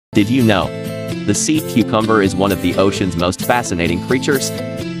Did you know? The sea cucumber is one of the ocean's most fascinating creatures.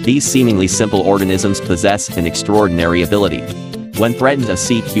 These seemingly simple organisms possess an extraordinary ability. When threatened, a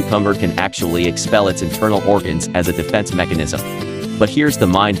sea cucumber can actually expel its internal organs as a defense mechanism. But here's the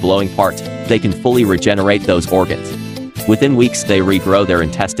mind-blowing part: they can fully regenerate those organs. Within weeks, they regrow their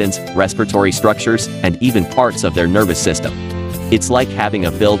intestines, respiratory structures, and even parts of their nervous system. It's like having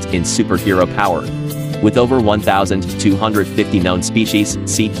a built-in superhero power. With over 1,250 known species,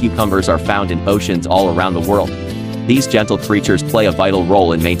 sea cucumbers are found in oceans all around the world. These gentle creatures play a vital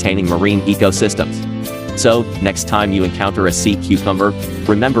role in maintaining marine ecosystems. So, next time you encounter a sea cucumber,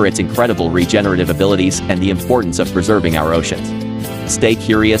 remember its incredible regenerative abilities and the importance of preserving our oceans. Stay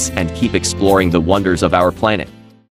curious and keep exploring the wonders of our planet.